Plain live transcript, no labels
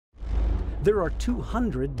There are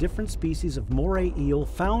 200 different species of moray eel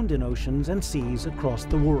found in oceans and seas across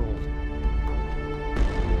the world.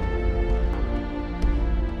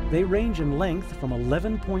 They range in length from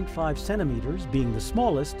 11.5 centimeters, being the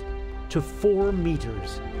smallest, to 4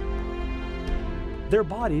 meters. Their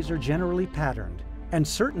bodies are generally patterned, and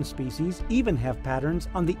certain species even have patterns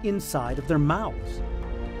on the inside of their mouths.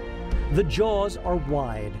 The jaws are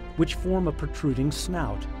wide, which form a protruding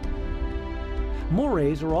snout.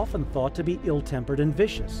 Morays are often thought to be ill-tempered and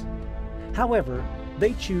vicious. However,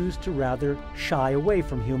 they choose to rather shy away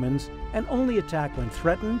from humans and only attack when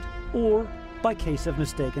threatened or by case of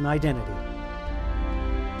mistaken identity.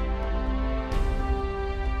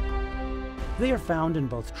 They are found in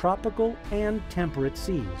both tropical and temperate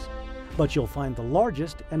seas, but you'll find the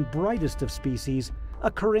largest and brightest of species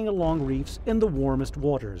occurring along reefs in the warmest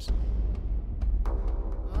waters.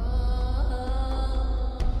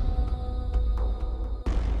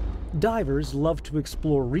 Divers love to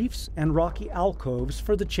explore reefs and rocky alcoves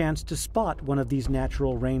for the chance to spot one of these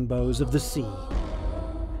natural rainbows of the sea.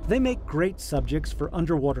 They make great subjects for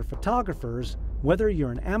underwater photographers, whether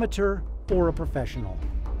you're an amateur or a professional.